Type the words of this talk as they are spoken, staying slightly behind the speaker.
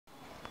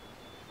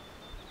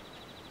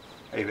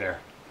Hey there,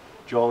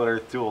 Joel at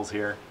Earth Tools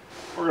here.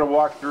 We're going to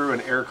walk through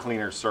an air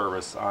cleaner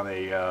service on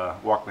a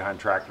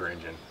walk-behind tractor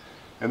engine.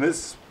 And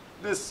this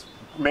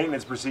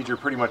maintenance procedure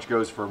pretty much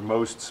goes for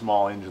most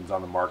small engines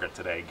on the market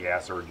today,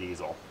 gas or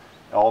diesel.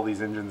 All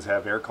these engines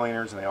have air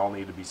cleaners and they all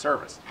need to be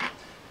serviced.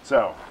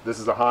 So this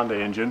is a Honda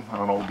engine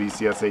on an old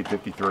BCS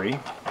 853.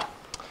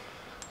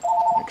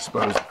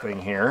 Expose the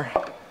thing here.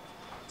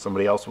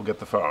 Somebody else will get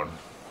the phone.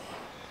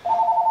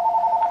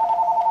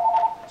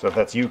 So if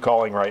that's you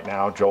calling right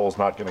now, Joel's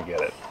not going to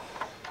get it.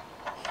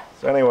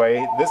 So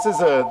anyway, this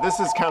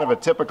is kind of a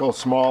typical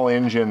small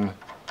engine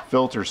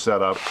filter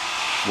setup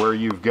where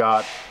you've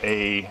got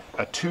a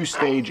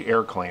two-stage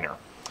air cleaner.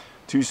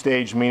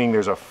 Two-stage meaning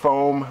there's a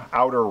foam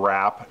outer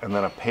wrap and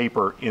then a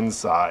paper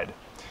inside,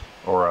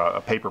 or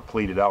a paper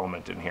pleated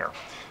element in here.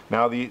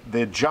 Now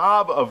the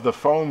job of the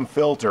foam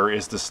filter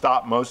is to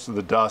stop most of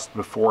the dust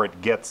before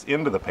it gets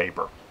into the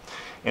paper.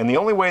 And the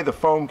only way the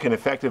foam can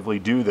effectively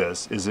do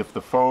this is if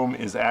the foam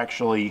is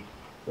actually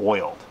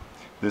oiled.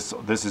 This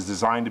is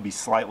designed to be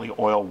slightly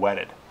oil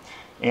wetted.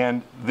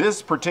 And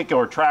this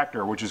particular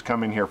tractor, which has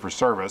come in here for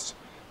service,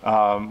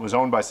 was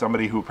owned by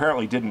somebody who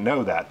apparently didn't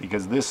know that,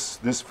 because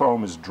this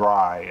foam is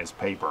dry as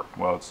paper.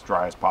 Well, it's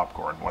dry as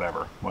popcorn,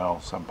 whatever. Well,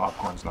 some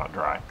popcorn's not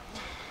dry.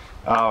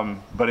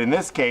 But in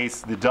this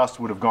case, the dust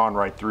would have gone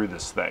right through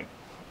this thing.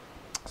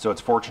 So it's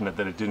fortunate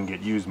that it didn't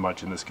get used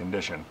much in this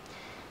condition.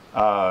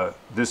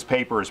 This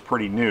paper is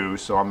pretty new,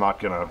 so I'm not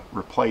going to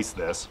replace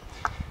this.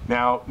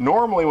 Now,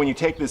 normally when you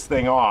take this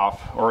thing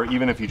off, or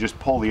even if you just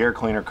pull the air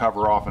cleaner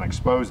cover off and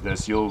expose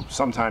this, you'll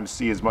sometimes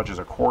see as much as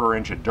a 1/4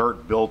 inch of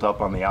dirt built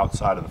up on the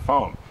outside of the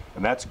foam.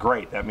 And that's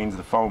great. That means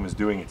the foam is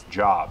doing its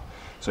job.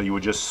 So you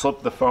would just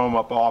slip the foam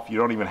up off. You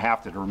don't even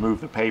have to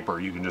remove the paper.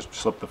 You can just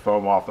slip the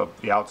foam off of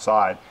the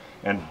outside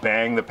and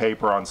bang the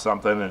paper on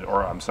something,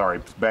 or I'm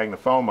sorry, bang the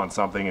foam on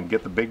something and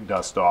get the big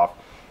dust off.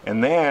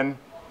 And then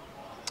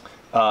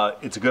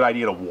it's a good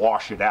idea to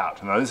wash it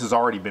out. Now this has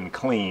already been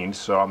cleaned,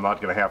 so I'm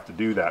not going to have to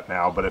do that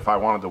now, but if I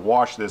wanted to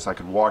wash this, I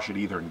could wash it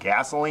either in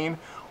gasoline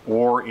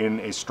or in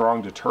a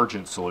strong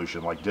detergent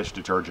solution like dish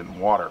detergent and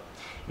water.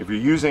 If you're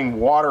using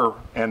water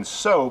and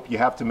soap, you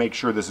have to make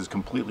sure this is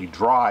completely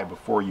dry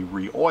before you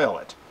re-oil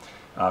it.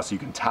 So you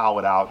can towel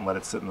it out and let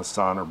it sit in the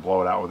sun or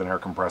blow it out with an air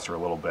compressor a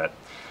little bit.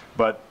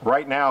 But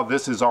right now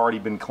this has already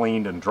been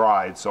cleaned and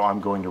dried, so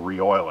I'm going to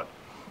re-oil it.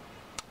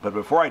 But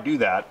before I do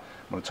that,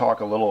 I'm going to talk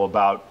a little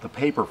about the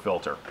paper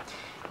filter.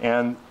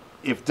 And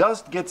if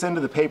dust gets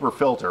into the paper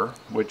filter,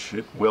 which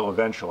it will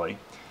eventually,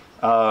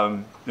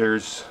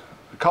 there's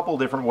a couple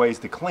different ways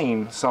to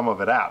clean some of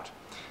it out.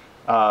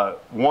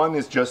 One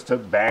is just to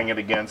bang it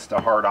against a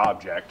hard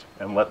object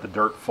and let the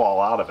dirt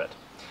fall out of it.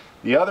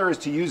 The other is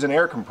to use an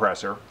air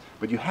compressor,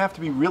 but you have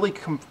to be really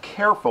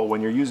careful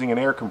when you're using an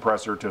air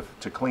compressor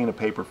to clean a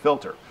paper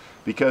filter,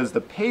 because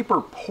the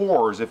paper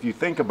pores, if you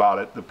think about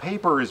it, the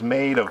paper is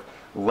made of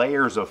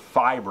layers of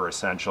fiber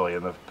essentially,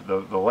 and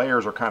the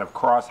layers are kind of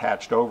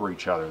cross-hatched over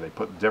each other. They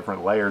put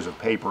different layers of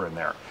paper in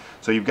there.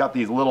 So you've got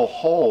these little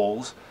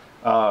holes,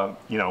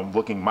 you know,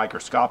 looking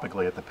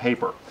microscopically at the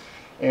paper.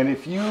 And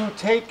if you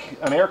take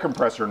an air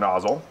compressor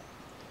nozzle,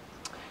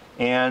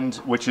 and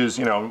which is,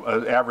 you know,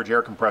 an average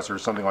air compressor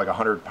is something like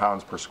 100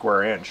 pounds per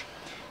square inch,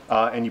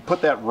 and you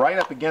put that right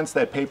up against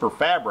that paper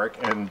fabric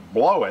and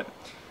blow it.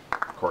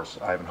 Of course,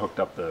 I haven't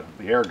hooked up the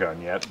air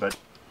gun yet, but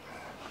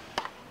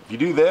if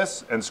you do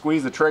this and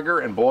squeeze the trigger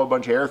and blow a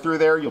bunch of air through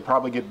there, you'll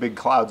probably get big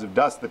clouds of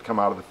dust that come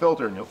out of the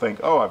filter, and you'll think,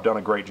 oh, I've done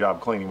a great job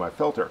cleaning my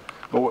filter.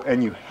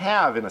 And you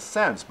have, in a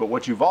sense, but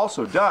what you've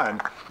also done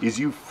is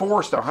you've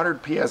forced 100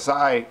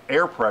 psi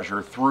air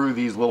pressure through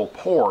these little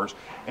pores,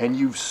 and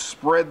you've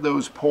spread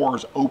those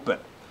pores open.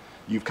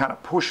 You've kind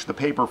of pushed the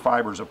paper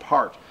fibers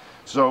apart.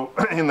 So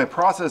in the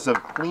process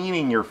of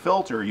cleaning your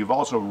filter, you've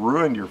also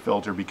ruined your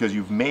filter because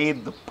you've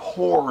made the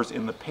pores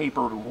in the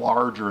paper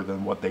larger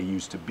than what they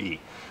used to be.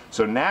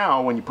 So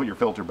now when you put your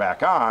filter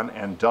back on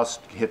and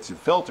dust hits the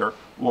filter,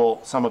 well,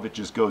 some of it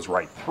just goes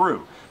right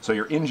through. So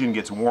your engine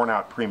gets worn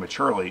out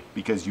prematurely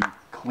because you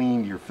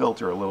cleaned your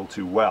filter a little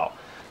too well.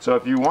 So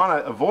if you want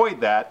to avoid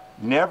that,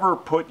 never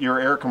put your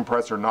air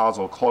compressor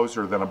nozzle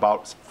closer than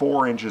about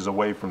 4 inches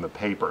away from the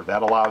paper.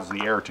 That allows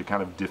the air to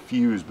kind of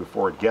diffuse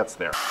before it gets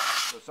there.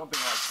 So something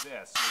like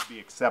this would be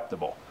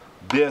acceptable.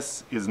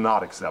 This is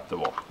not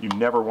acceptable. You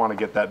never want to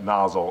get that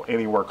nozzle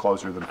anywhere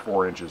closer than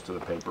 4 inches to the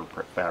paper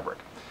fabric.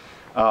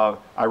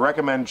 I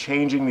recommend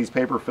changing these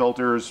paper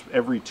filters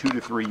every 2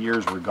 to 3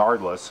 years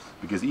regardless,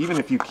 because even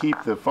if you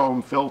keep the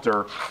foam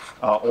filter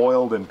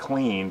oiled and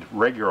cleaned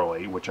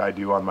regularly, which I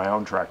do on my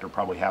own tractor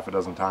probably half a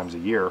dozen times a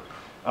year,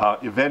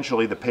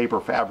 eventually the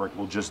paper fabric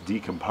will just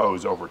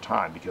decompose over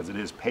time because it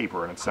is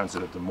paper and it's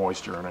sensitive to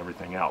moisture and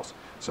everything else.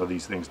 So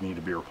these things need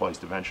to be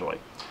replaced eventually.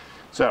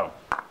 So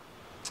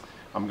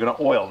I'm going to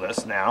oil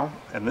this now,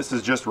 and this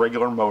is just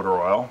regular motor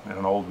oil in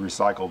an old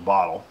recycled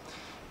bottle.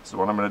 So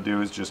what I'm going to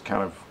do is just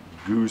kind of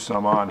goo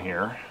some on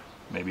here,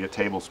 maybe a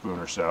tablespoon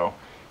or so,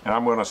 and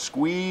I'm going to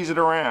squeeze it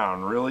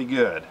around really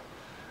good.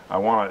 I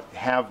want to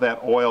have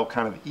that oil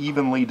kind of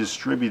evenly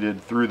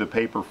distributed through the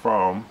paper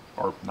foam,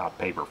 or not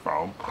paper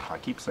foam, I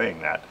keep saying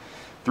that,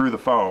 through the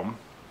foam.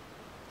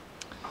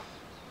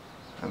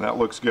 And that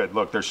looks good.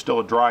 Look, there's still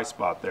a dry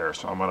spot there,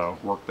 so I'm going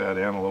to work that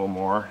in a little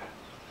more.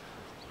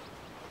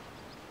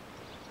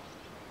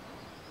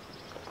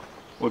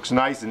 Looks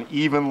nice and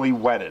evenly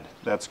wetted.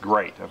 That's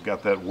great. I've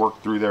got that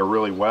worked through there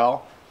really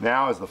well.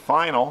 Now as the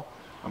final,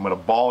 I'm going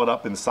to ball it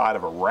up inside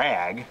of a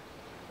rag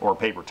or a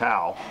paper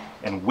towel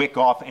and wick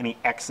off any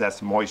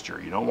excess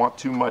moisture. You don't want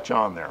too much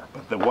on there,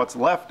 but what's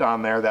left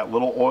on there, that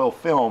little oil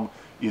film,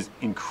 is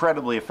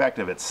incredibly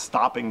effective at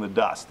stopping the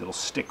dust. It'll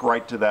stick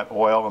right to that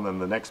oil, and then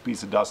the next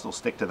piece of dust will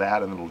stick to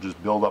that, and it'll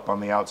just build up on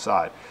the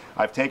outside.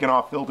 I've taken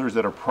off filters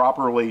that are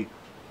properly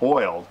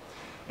oiled,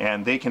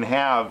 and they can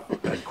have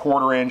a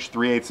 1/4 inch,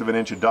 3/8 of an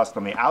inch of dust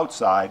on the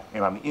outside,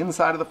 and on the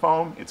inside of the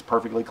foam, it's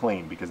perfectly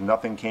clean because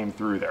nothing came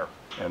through there,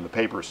 and the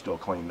paper is still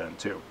clean then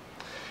too.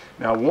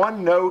 Now,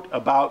 one note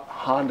about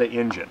Honda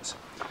engines,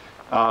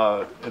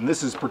 and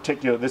this is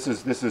particular. This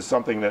is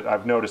something that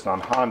I've noticed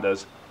on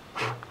Hondas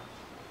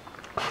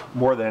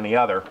more than any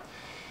other.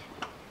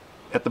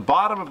 At the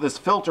bottom of this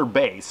filter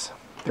base,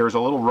 there's a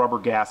little rubber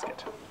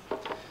gasket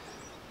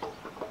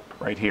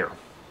right here.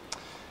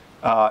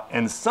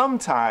 And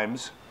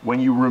sometimes when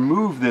you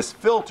remove this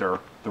filter,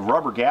 the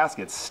rubber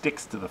gasket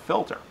sticks to the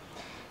filter.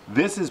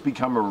 This has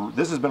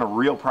been a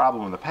real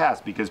problem in the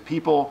past because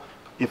people,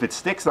 if it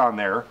sticks on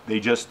there, they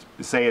just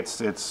say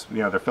it's you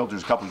know, their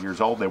filter's a couple years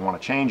old, they want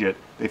to change it,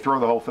 they throw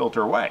the whole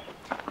filter away.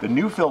 The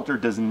new filter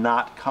does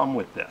not come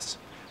with this.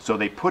 So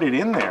they put it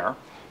in there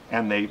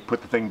and they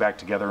put the thing back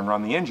together and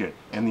run the engine.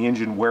 And the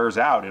engine wears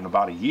out in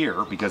about a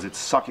year because it's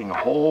sucking a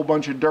whole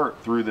bunch of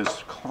dirt through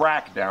this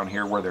crack down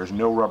here where there's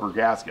no rubber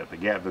gasket. The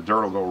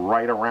dirt will go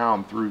right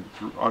around through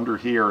under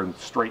here and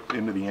straight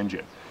into the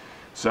engine.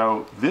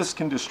 So this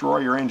can destroy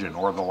your engine,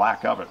 or the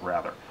lack of it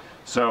rather.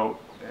 So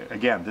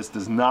again, this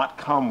does not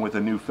come with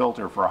a new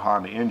filter for a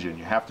Honda engine.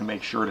 You have to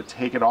make sure to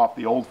take it off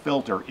the old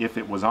filter if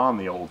it was on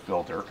the old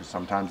filter, because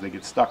sometimes they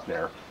get stuck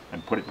there,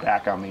 and put it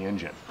back on the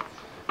engine.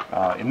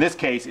 In this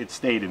case, it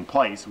stayed in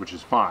place, which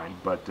is fine,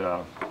 but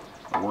a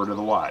word of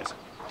the wise.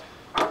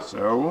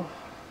 So,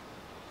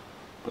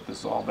 put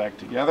this all back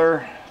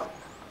together.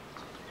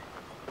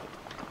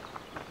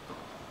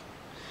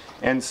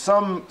 And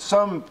some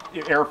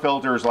air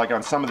filters, like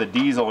on some of the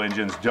diesel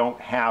engines, don't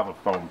have a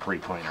foam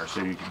pre-cleaner,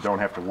 so you don't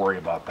have to worry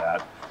about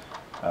that.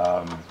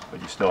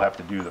 But you still have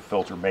to do the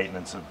filter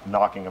maintenance of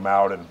knocking them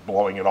out and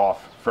blowing it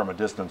off from a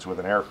distance with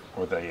an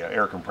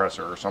air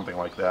compressor or something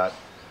like that.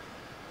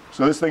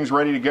 So this thing's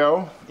ready to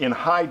go. In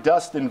high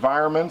dust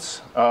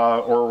environments,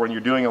 or when you're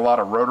doing a lot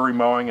of rotary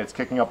mowing, it's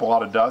kicking up a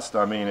lot of dust.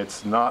 I mean,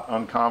 it's not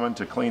uncommon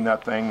to clean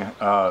that thing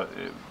a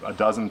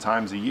dozen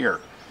times a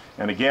year.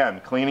 And again,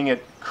 cleaning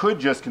it could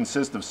just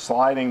consist of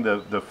sliding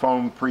the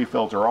foam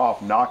pre-filter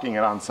off, knocking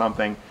it on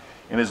something,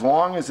 and as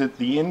long as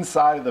the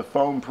inside of the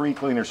foam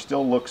pre-cleaner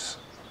still looks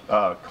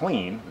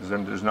clean,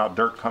 there's not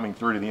dirt coming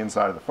through to the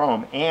inside of the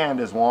foam,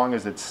 and as long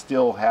as it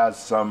still has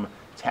some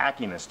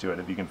tackiness to it,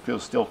 if you can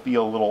still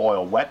feel a little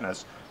oil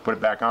wetness, put it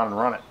back on and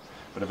run it.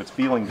 But if it's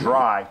feeling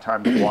dry,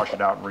 time to wash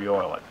it out and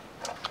re-oil it.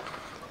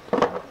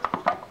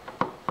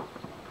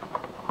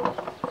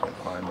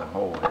 Find the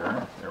hole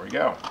here. There we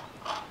go.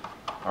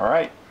 All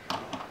right,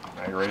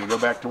 now you're ready to go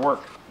back to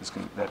work.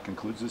 That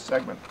concludes this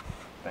segment.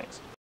 Thanks.